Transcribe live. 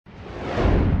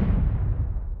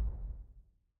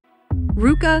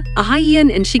Ruka,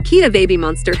 Ahyeon, and Chiquita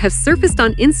Babymonster have surfaced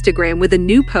on Instagram with a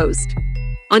new post.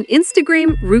 On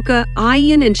Instagram, Ruka,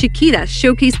 Ahyeon, and Chiquita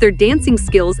showcased their dancing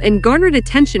skills and garnered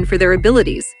attention for their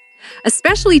abilities.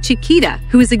 Especially Chiquita,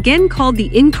 who is again called the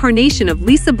incarnation of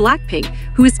Lisa Blackpink,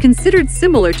 who is considered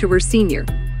similar to her senior.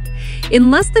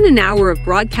 In less than an hour of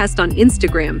broadcast on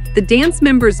Instagram, the dance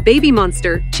members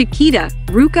Babymonster, Chiquita,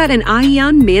 Ruka, and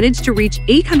Ahyeon managed to reach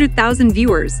 800,000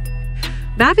 viewers.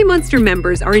 Babymonster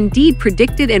members are indeed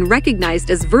predicted and recognized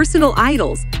as versatile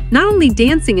idols, not only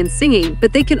dancing and singing,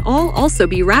 but they can all also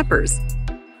be rappers.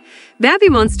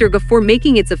 Babymonster, before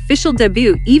making its official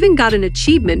debut, even got an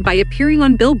achievement by appearing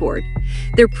on Billboard.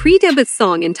 Their pre-debut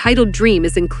song entitled Dream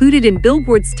is included in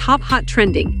Billboard's Top Hot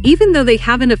Trending, even though they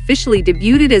haven't officially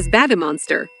debuted as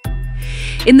Babymonster.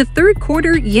 In the third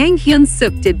quarter, Yang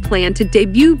Hyun-suk did plan to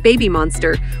debut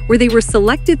Babymonster, where they were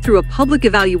selected through a public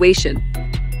evaluation.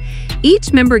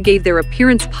 Each member gave their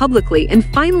appearance publicly, and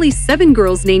finally 7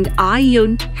 girls named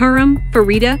Ahyeon, Haram,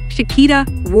 Farida, Chiquita,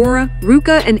 Rora,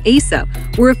 Ruka, and Asa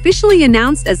were officially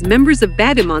announced as members of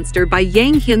Babymonster by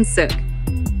Yang Hyun-suk.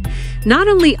 Not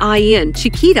only Ahyeon,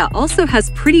 Chiquita also has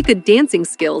pretty good dancing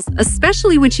skills,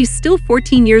 especially when she's still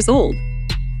 14 years old.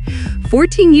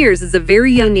 14 years is a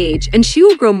very young age, and she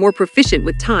will grow more proficient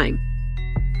with time.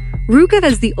 Ruka,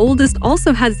 as the oldest,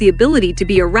 also has the ability to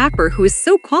be a rapper who is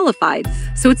so qualified,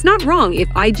 so it's not wrong if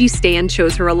IG Stan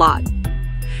chose her a lot.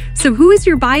 So who is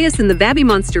your bias in the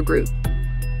Babymonster group?